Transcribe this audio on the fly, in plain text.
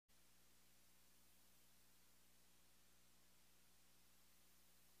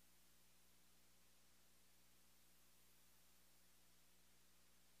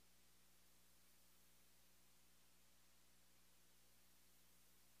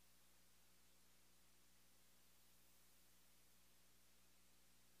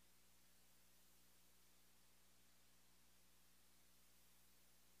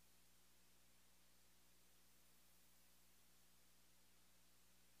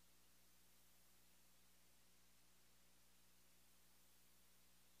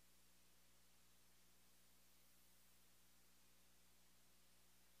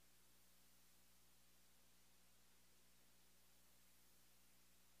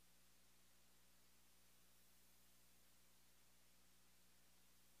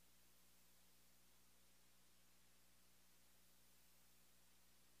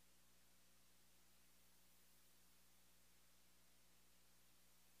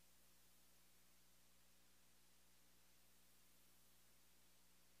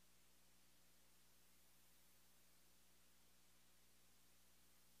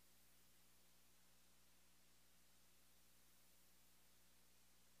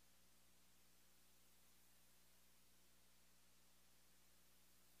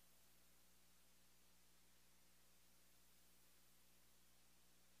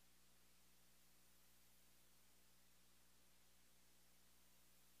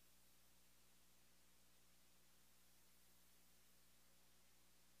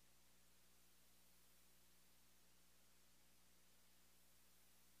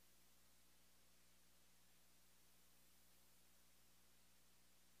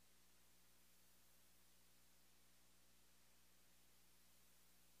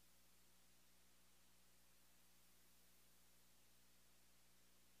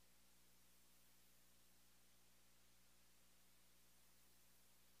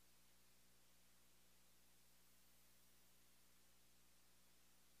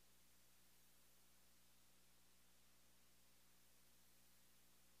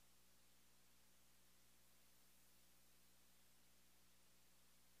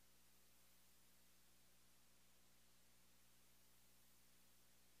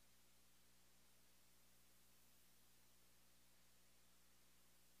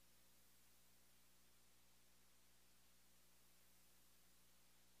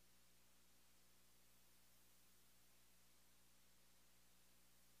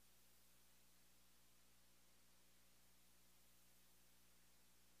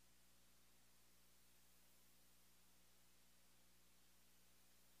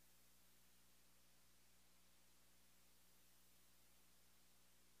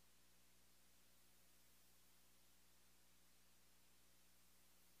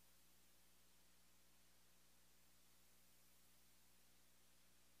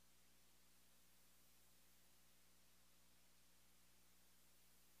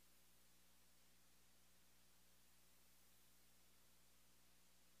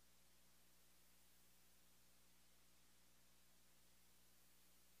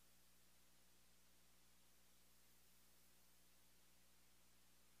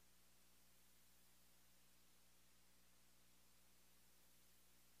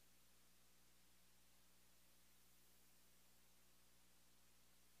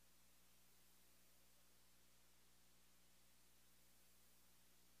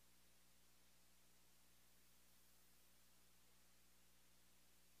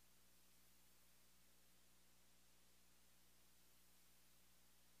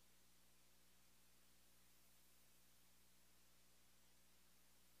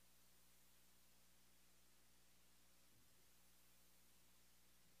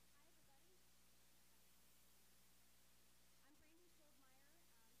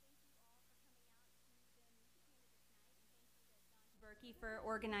Vicky for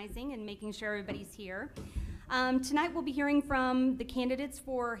organizing and making sure everybody's here. Tonight we'll be hearing from the candidates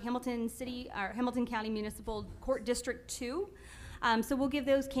for Hamilton County Municipal Court District 2. So we'll give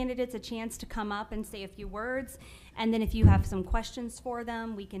those candidates a chance to come up and say a few words, and then if you have some questions for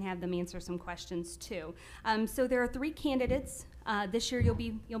them, we can have them answer some questions too. So there are 3 candidates. This year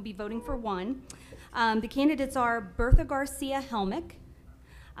you'll be voting for one. The candidates are Bertha Garcia Helmick.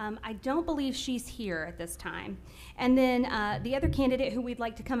 I don't believe she's here at this time. And then the other candidate who we'd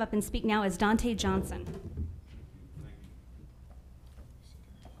like to come up and speak now is Dante Johnson.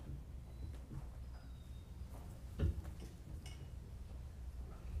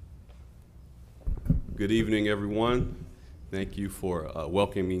 Good evening, everyone. Thank you for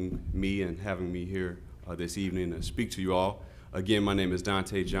welcoming me and having me here this evening to speak to you all. Again, my name is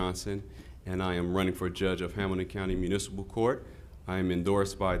Dante Johnson, and I am running for judge of Hamilton County Municipal Court. I am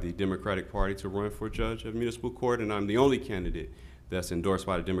endorsed by the Democratic Party to run for judge of municipal court, and I'm the only candidate that's endorsed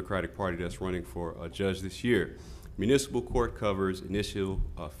by the Democratic Party that's running for a judge this year. Municipal court covers initial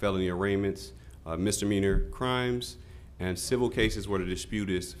felony arraignments, misdemeanor crimes, and civil cases where the dispute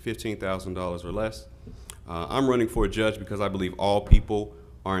is $15,000 or less. I'm running for a judge because I believe all people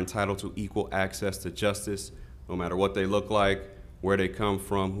are entitled to equal access to justice, no matter what they look like, where they come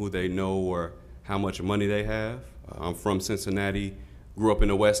from, who they know, or how much money they have. I'm from Cincinnati, grew up in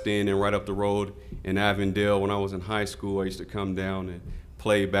the West End and right up the road in Avondale. When I was in high school, I used to come down and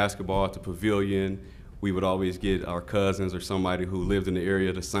play basketball at the pavilion. We would always get our cousins or somebody who lived in the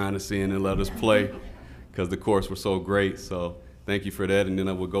area to sign us in and let us play because the courts were so great. So thank you for that. And then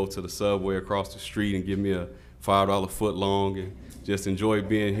I would go to the Subway across the street and give me a $5 foot long and just enjoy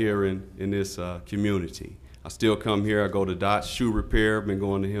being here in this community. I still come here. I go to Dot's Shoe Repair. I've been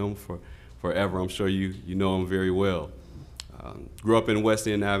going to him for forever. I'm sure you know him very well. Grew up in West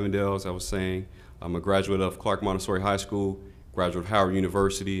End, Avondale, as I was saying. I'm a graduate of Clark Montessori High School, graduate of Howard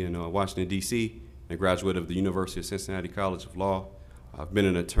University in Washington, D.C., and graduate of the University of Cincinnati College of Law. I've been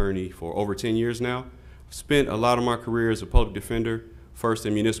an attorney for over 10 years now. I've spent a lot of my career as a public defender, first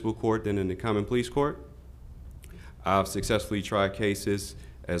in municipal court, then in the common pleas court. I've successfully tried cases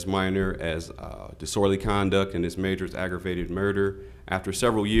as minor as disorderly conduct and as major as aggravated murder. After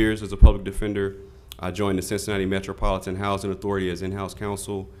several years as a public defender, I joined the Cincinnati Metropolitan Housing Authority as in-house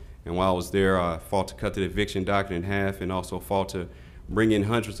counsel, and while I was there, I fought to cut the eviction docket in half and also fought to bring in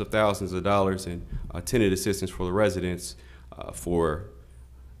hundreds of thousands of dollars in tenant assistance for the residents for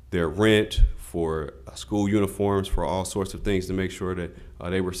their rent, for school uniforms, for all sorts of things to make sure that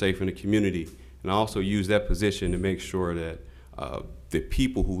they were safe in the community. And I also used that position to make sure that the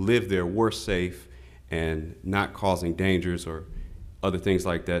people who live there were safe and not causing dangers or other things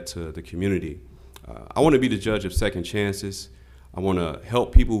like that to the community. I want to be the judge of second chances. I want to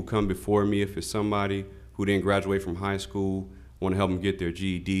help people who come before me. If it's somebody who didn't graduate from high school, I want to help them get their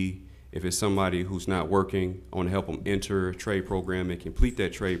GED. If it's somebody who's not working, I want to help them enter a trade program and complete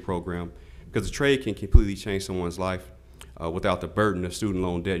that trade program, because a trade can completely change someone's life. Without the burden of student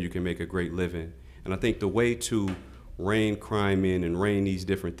loan debt, you can make a great living. And I think the way to rein crime in and rein these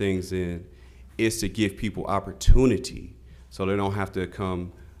different things in is to give people opportunity so they don't have to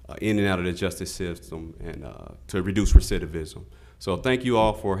come in and out of the justice system and to reduce recidivism. So thank you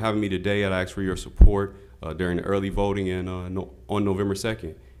all for having me today. I'd ask for your support during the early voting and on November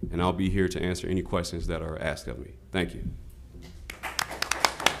 2nd. And I'll be here to answer any questions that are asked of me. Thank you.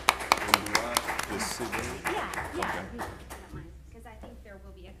 Because I think there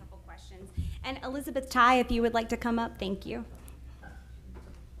will be a couple questions. And Elizabeth Ty, if you would like to come up, thank you.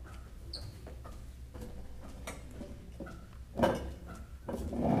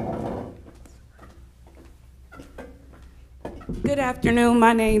 Good afternoon.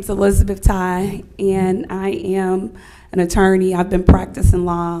 My name's Elizabeth Ty, and I am an attorney. I've been practicing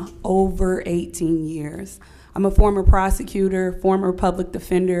law over 18 years. I'm a former prosecutor, former public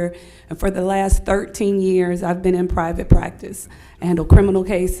defender, and for the last 13 years, I've been in private practice. I handle criminal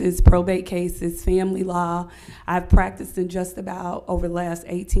cases, probate cases, family law. I've practiced in just about, over the last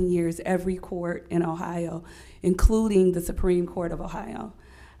 18 years, every court in Ohio, including the Supreme Court of Ohio.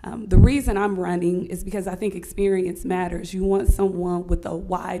 The reason I'm running is because I think experience matters. You want someone with a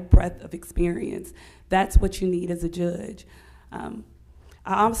wide breadth of experience. That's what you need as a judge. I'm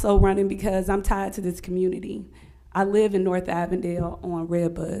also running because I'm tied to this community. I live in North Avondale on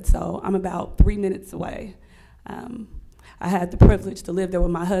Redbud, so I'm about 3 minutes away. I had the privilege to live there with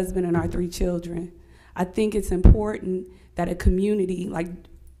my husband and our 3 children. I think it's important that a community, like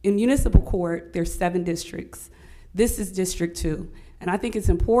in municipal court, there's 7 districts. This is District 2. And I think it's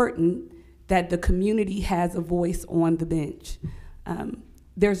important that the community has a voice on the bench.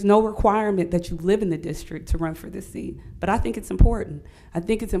 there's no requirement that you live in the district to run for this seat, but I think it's important. I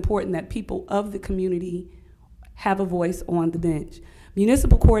think it's important that people of the community have a voice on the bench.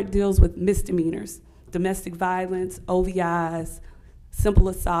 Municipal court deals with misdemeanors, domestic violence, OVIs, simple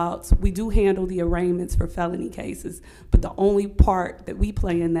assaults. We do handle the arraignments for felony cases, but the only part that we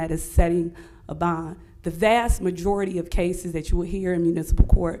play in that is setting a bond. The vast majority of cases that you will hear in municipal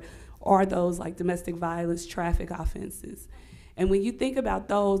court are those like domestic violence, traffic offenses. And when you think about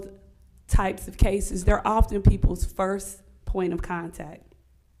those types of cases, they're often people's first point of contact.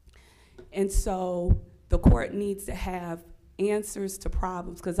 And so the court needs to have answers to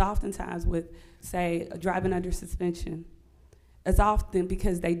problems, because oftentimes with, say, driving under suspension, it's often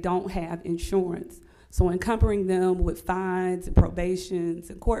because they don't have insurance. So encumbering them with fines and probations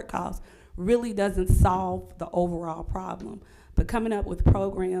and court costs really doesn't solve the overall problem. But coming up with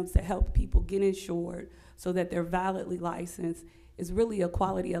programs to help people get insured so that they're validly licensed is really a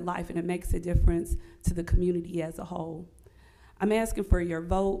quality of life, and it makes a difference to the community as a whole. I'm asking for your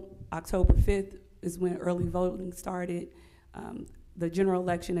vote. October 5th is when early voting started. The general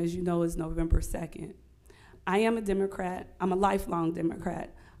election, as you know, is November 2nd. I am a Democrat. I'm a lifelong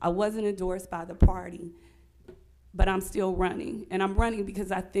Democrat. I wasn't endorsed by the party, but I'm still running. And I'm running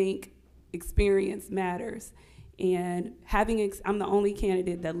because I think experience matters. And I'm the only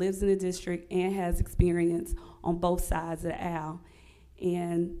candidate that lives in the district and has experience on both sides of the aisle.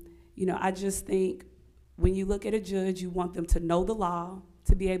 And, you know, I just think when you look at a judge, you want them to know the law,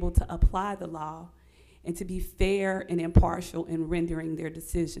 to be able to apply the law, and to be fair and impartial in rendering their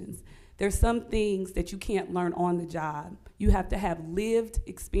decisions. There's some things that you can't learn on the job. You have to have lived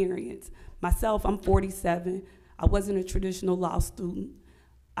experience. Myself, I'm 47. I wasn't a traditional law student.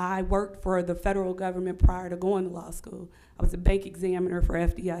 I worked for the federal government prior to going to law school. I was a bank examiner for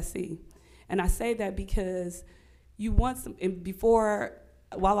FDIC. And I say that because you want some, and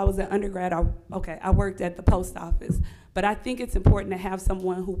while I was an undergrad, I worked at the post office. But I think it's important to have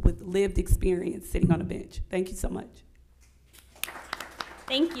someone with lived experience sitting on a bench. Thank you so much.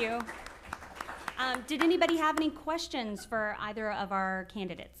 Thank you. Did anybody have any questions for either of our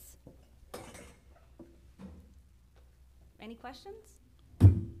candidates? Any questions?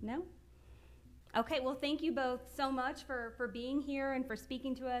 No? Okay, well, thank you both so much for being here and for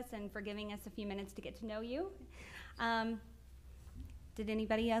speaking to us and for giving us a few minutes to get to know you. Did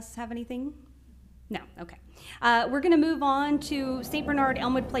anybody else have anything? No, okay. We're going to move on to St. Bernard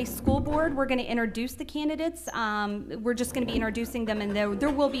Elmwood Place School Board. We're going to introduce the candidates. We're just going to be introducing them, and there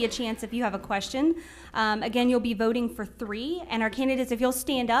will be a chance if you have a question. Again, you'll be voting for 3. And our candidates, if you'll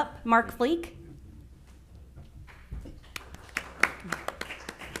stand up, Mark Fleek.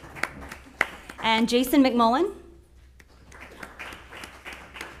 And Jason McMullen.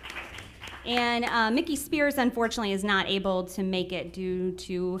 And Mickey Spears, unfortunately, is not able to make it due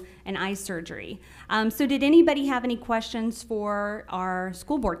to an eye surgery. So did anybody have any questions for our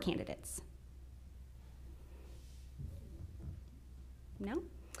school board candidates? No?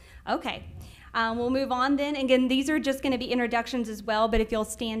 Okay. We'll move on then. Again, these are just going to be introductions as well, but if you'll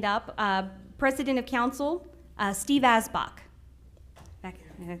stand up. President of Council, Steve Asbach.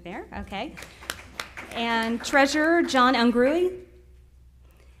 Back there, okay. And Treasurer, John Ungrui.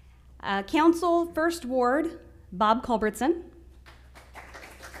 Council, First Ward, Bob Culbertson.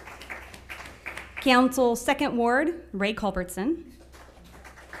 Council, Second Ward, Ray Culbertson.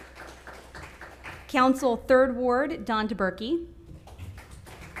 Council, Third Ward, Don DeBerkey.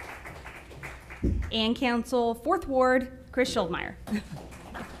 And Council, Fourth Ward, Chris Schuldmeyer.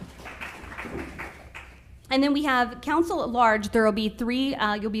 And then we have Council at Large. There will be 3,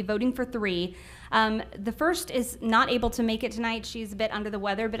 you'll be voting for 3. The first is not able to make it tonight. She's a bit under the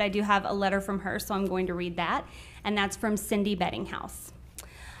weather, but I do have a letter from her, so I'm going to read that. And that's from Cindy Bettinghouse.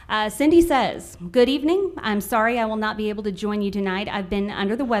 Cindy says, "Good evening. I'm sorry I will not be able to join you tonight. I've been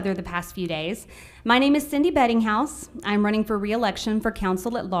under the weather the past few days. My name is Cindy Bettinghouse. I'm running for re-election for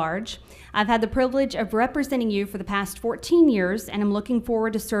Council at Large. I've had the privilege of representing you for the past 14 years, and I'm looking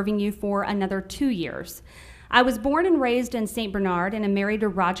forward to serving you for another 2 years. I was born and raised in St. Bernard and am married to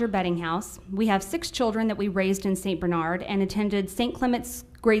Roger Bettinghouse. We have 6 children that we raised in St. Bernard and attended St. Clement's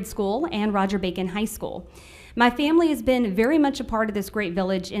Grade School and Roger Bacon High School. My family has been very much a part of this great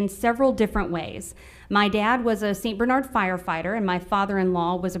village in several different ways. My dad was a St. Bernard firefighter, and my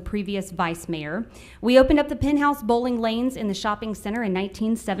father-in-law was a previous vice mayor. We opened up the Penthouse Bowling Lanes in the shopping center in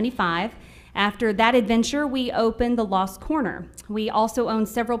 1975. After that adventure, we opened the Lost Corner. We also own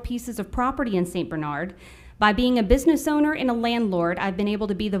several pieces of property in St. Bernard. By being a business owner and a landlord, I've been able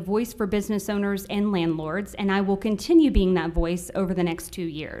to be the voice for business owners and landlords, and I will continue being that voice over the next 2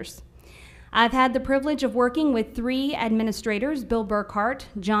 years. I've had the privilege of working with 3 administrators, Bill Burkhart,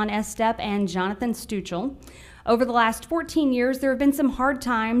 John Estep, and Jonathan Stuchel. Over the last 14 years, there have been some hard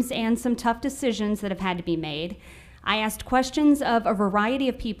times and some tough decisions that have had to be made. I asked questions of a variety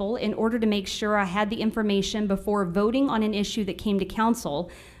of people in order to make sure I had the information before voting on an issue that came to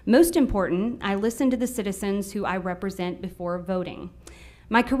council. Most important, I listened to the citizens who I represent before voting.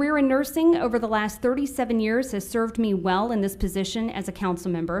 My career in nursing over the last 37 years has served me well in this position as a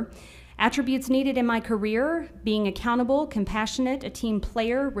council member. Attributes needed in my career: being accountable, compassionate, a team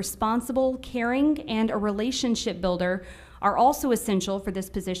player, responsible, caring, and a relationship builder are also essential for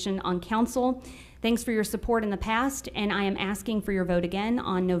this position on council. Thanks for your support in the past, and I am asking for your vote again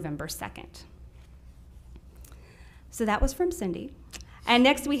on November 2nd. So that was from Cindy. And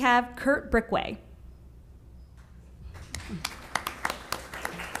next we have Kurt Brickway.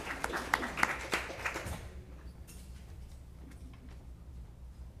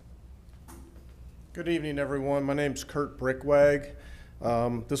 Good evening, everyone. My name's Kurt Brickwag.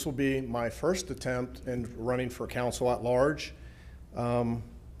 This will be my first attempt in running for council at large.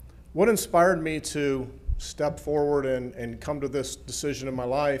 What inspired me to step forward and come to this decision in my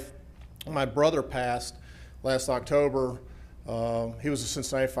life? My brother passed last October. He was a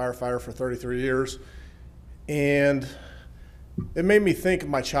Cincinnati firefighter for 33 years. And it made me think of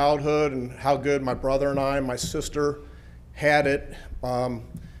my childhood and how good my brother and I, my sister, had it.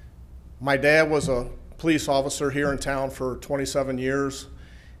 My dad was a police officer here in town for 27 years,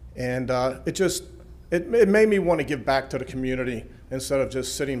 and it made me want to give back to the community instead of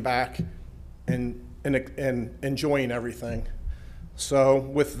just sitting back and enjoying everything. So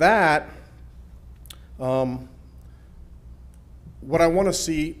with that, what I want to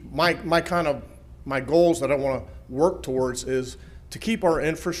see, my goals that I want to work towards is to keep our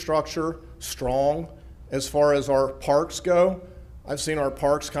infrastructure strong as far as our parks go. I've seen our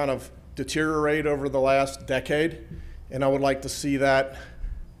parks kind of deteriorate over the last decade, and I would like to see that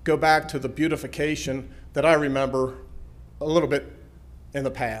go back to the beautification that I remember a little bit in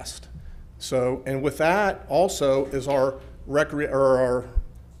the past. So, and with that also is our recreation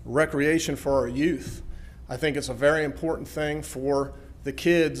for our youth. I think it's a very important thing for the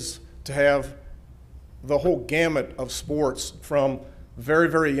kids to have the whole gamut of sports from very,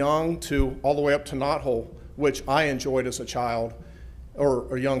 very young to all the way up to knothole, which I enjoyed as a child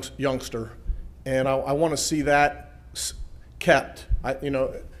or a youngster. And I want to see that kept.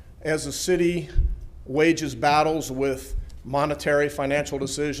 As the city wages battles with monetary financial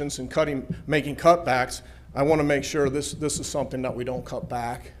decisions and making cutbacks, I want to make sure this is something that we don't cut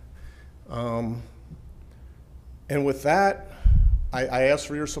back. And with that, I ask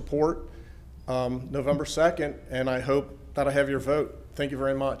for your support November 2nd, and I hope that I have your vote. Thank you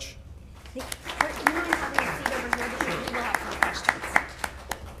very much.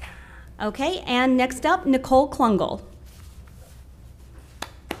 Okay, and next up, Nicole Klungel.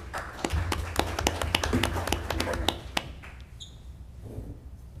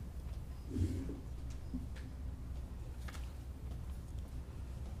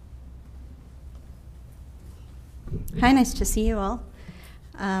 Hi, nice to see you all.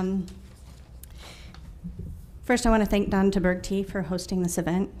 First, I want to thank Don Tabergti for hosting this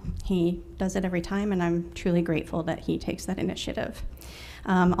event. He does it every time, and I'm truly grateful that he takes that initiative.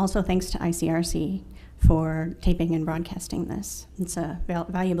 Also, thanks to ICRC for taping and broadcasting this. It's a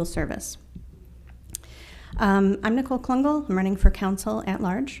valuable service. I'm Nicole Klungel. I'm running for council at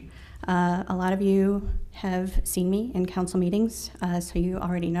large. A lot of you have seen me in council meetings, so you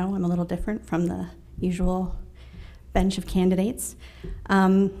already know I'm a little different from the usual bench of candidates.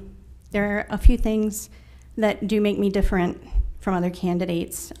 There are a few things that do make me different from other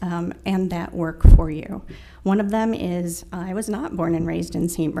candidates and that work for you. One of them is I was not born and raised in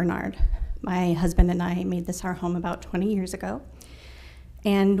St. Bernard. My husband and I made this our home about 20 years ago.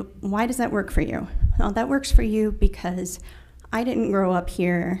 And why does that work for you? Well, that works for you because I didn't grow up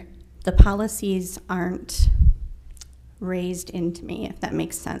here. The policies aren't raised into me, if that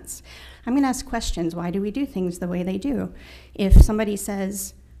makes sense. I'm going to ask questions. Why do we do things the way they do? If somebody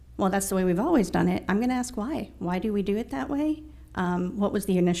says, well, that's the way we've always done it, I'm going to ask why. Why do we do it that way? What was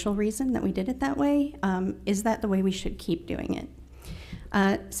the initial reason that we did it that way? Is that the way we should keep doing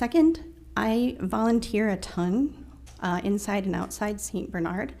it? Second, I volunteer a ton inside and outside St.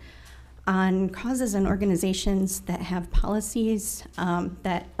 Bernard on causes and organizations that have policies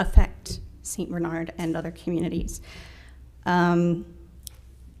that affect St. Bernard and other communities.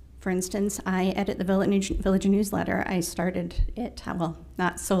 For instance, I edit the Village newsletter. I started it, well,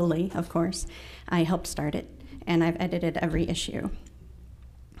 not solely, of course. I helped start it, and I've edited every issue.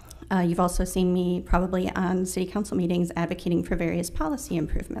 You've also seen me probably on city council meetings advocating for various policy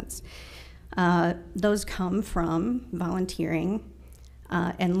improvements. Those come from volunteering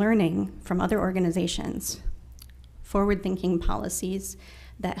and learning from other organizations, forward-thinking policies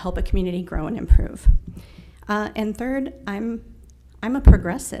that help a community grow and improve. And third, I'm a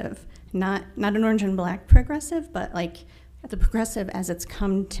progressive, not an orange and black progressive, but like the progressive as it's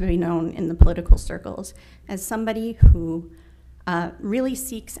come to be known in the political circles, as somebody who really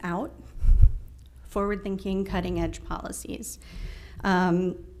seeks out forward-thinking, cutting-edge policies.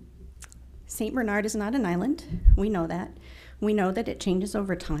 St. Bernard is not an island. We know that. We know that it changes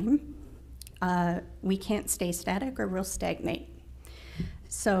over time. We can't stay static or we'll stagnate.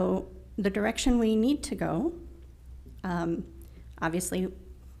 So the direction we need to go, obviously,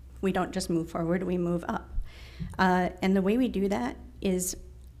 we don't just move forward, we move up. And the way we do that is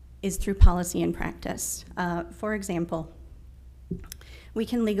through policy and practice. For example, we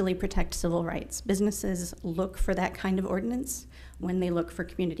can legally protect civil rights. Businesses look for that kind of ordinance when they look for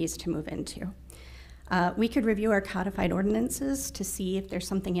communities to move into. We could review our codified ordinances to see if there's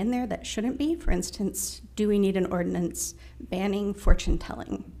something in there that shouldn't be. For instance, do we need an ordinance banning fortune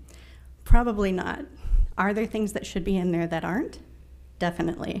telling? Probably not. Are there things that should be in there that aren't?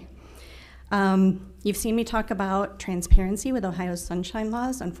 Definitely. You've seen me talk about transparency with Ohio's sunshine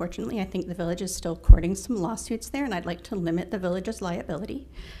laws. Unfortunately, I think the village is still courting some lawsuits there, and I'd like to limit the village's liability.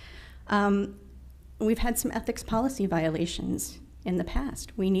 We've had some ethics policy violations in the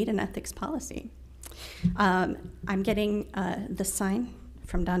past. We need an ethics policy. I'm getting the sign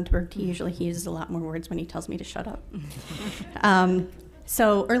from Don Berg. Usually he uses a lot more words when he tells me to shut up.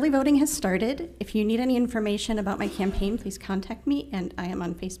 So early voting has started. If you need any information about my campaign, please contact me, and I am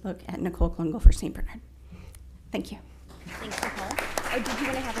on Facebook at Nicole Klungel for St. Bernard. Thank you. Thanks, Nicole. Oh, did you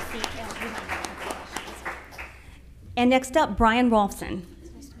want to have a seat? Yeah, we have a couple questions. And next up, Brian Rolfson.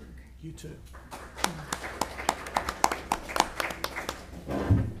 You too.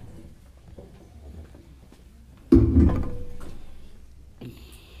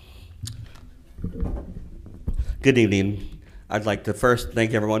 Good evening. I'd like to first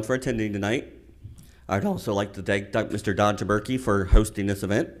thank everyone for attending tonight. I'd also like to thank Mr. Don Taberky for hosting this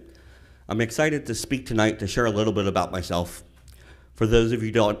event. I'm excited to speak tonight to share a little bit about myself. For those of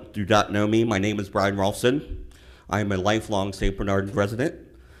you who do not know me, my name is Brian Rolfson. I am a lifelong St. Bernard resident.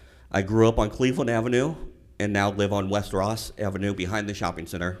 I grew up on Cleveland Avenue and now live on West Ross Avenue behind the shopping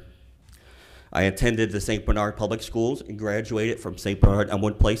center. I attended the St. Bernard Public Schools and graduated from St. Bernard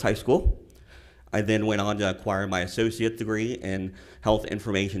Elmwood Place High School. I then went on to acquire my associate degree in health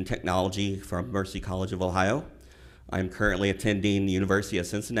information technology from Mercy College of Ohio. I'm currently attending the University of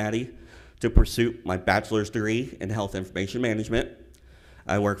Cincinnati to pursue my bachelor's degree in health information management.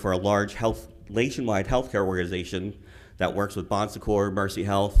 I work for a large nationwide healthcare organization that works with Bon Secours, Mercy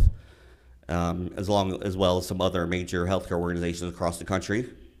Health, as well as some other major healthcare organizations across the country.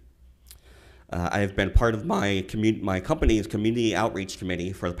 I have been part of my company's community outreach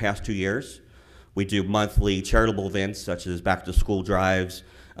committee for the past 2 years. We do monthly charitable events such as back-to-school drives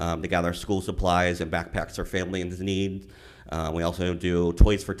to gather school supplies and backpacks for families in need. We also do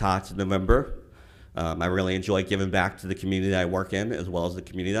Toys for Tots in November. I really enjoy giving back to the community I work in as well as the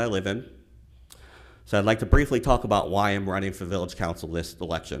community I live in. So I'd like to briefly talk about why I'm running for Village Council this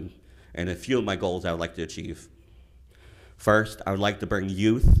election and a few of my goals I would like to achieve. First, I would like to bring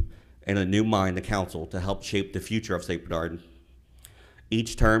youth and a new mind to council to help shape the future of St. Bernard.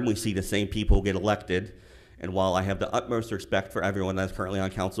 Each term, we see the same people get elected, and while I have the utmost respect for everyone that's currently on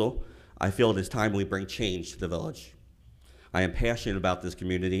council, I feel it is time we bring change to the village. I am passionate about this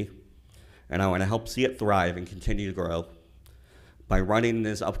community, and I want to help see it thrive and continue to grow. By running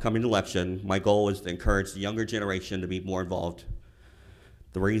this upcoming election, my goal is to encourage the younger generation to be more involved.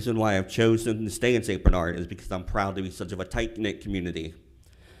 The reason why I've chosen to stay in St. Bernard is because I'm proud to be such of a tight-knit community.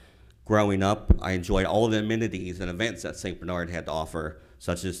 Growing up, I enjoyed all of the amenities and events that St. Bernard had to offer,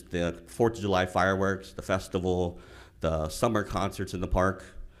 such as the 4th of July fireworks, the festival, the summer concerts in the park.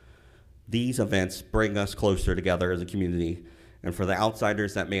 These events bring us closer together as a community, and for the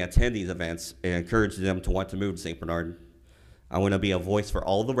outsiders that may attend these events, I encourage them to want to move to St. Bernard. I want to be a voice for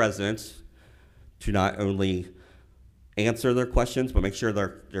all the residents to not only answer their questions, but make sure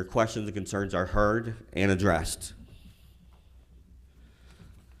their questions and concerns are heard and addressed.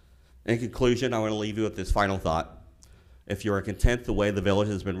 In conclusion, I want to leave you with this final thought. If you are content the way the village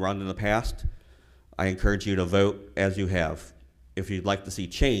has been run in the past, I encourage you to vote as you have. If you'd like to see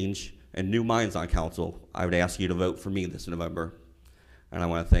change and new minds on council, I would ask you to vote for me this November. And I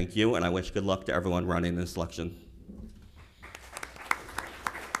want to thank you, and I wish good luck to everyone running this election.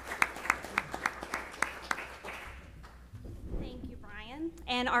 Thank you, Brian.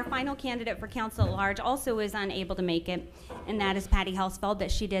 And our final candidate for council at large also is unable to make it. and that is Patty Hausfeld,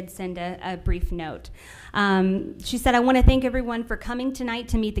 that she did send a brief note. She said, I want to thank everyone for coming tonight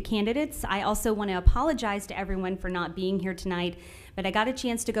to meet the candidates. I also want to apologize to everyone for not being here tonight, but I got a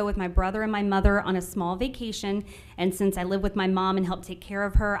chance to go with my brother and my mother on a small vacation, and since I live with my mom and help take care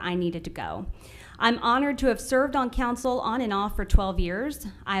of her, I needed to go. I'm honored to have served on council on and off for 12 years.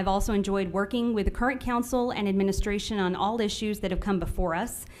 I have also enjoyed working with the current council and administration on all issues that have come before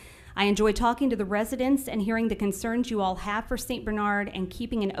us. I enjoy talking to the residents and hearing the concerns you all have for St. Bernard and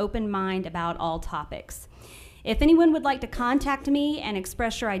keeping an open mind about all topics. If anyone would like to contact me and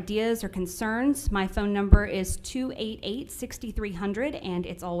express your ideas or concerns, my phone number is 288-6300, and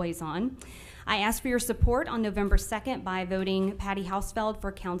it's always on. I ask for your support on November 2nd by voting Patty Hausfeld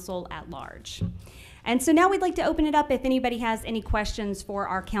for council at large. And so now we'd like to open it up if anybody has any questions for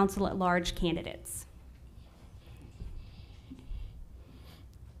our council at large candidates.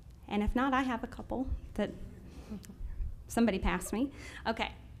 And if not, I have a couple that somebody passed me.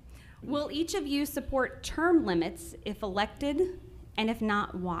 Okay. Will each of you support term limits if elected, and if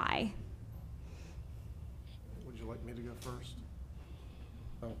not, why? Would you like me to go first?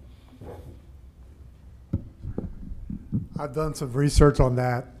 Oh. I've done some research on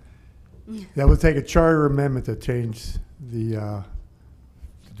that. That would take a charter amendment to change the, to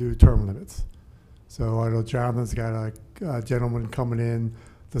do term limits. So I know Jonathan's got a gentleman coming in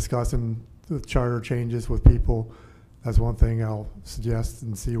discussing the charter changes with people. That's one thing I'll suggest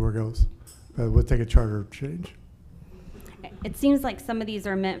and see where it goes. But it would take a charter change. It seems like some of these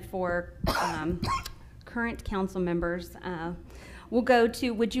are meant for current council members. We'll go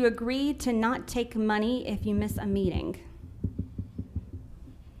to, would you agree to not take money if you miss a meeting?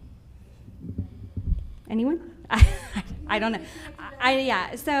 Anyone? I don't know.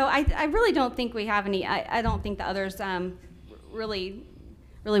 Yeah, so I really don't think we have any, I don't think the others really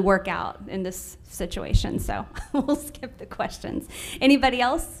work out in this situation, so we'll skip the questions. Anybody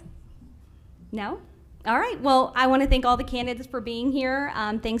else? No? All right, well, I want to thank all the candidates for being here.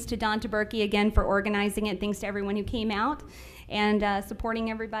 Thanks to Don Taberky again for organizing it. Thanks to everyone who came out and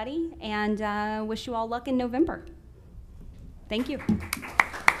supporting everybody, and wish you all luck in November. Thank you.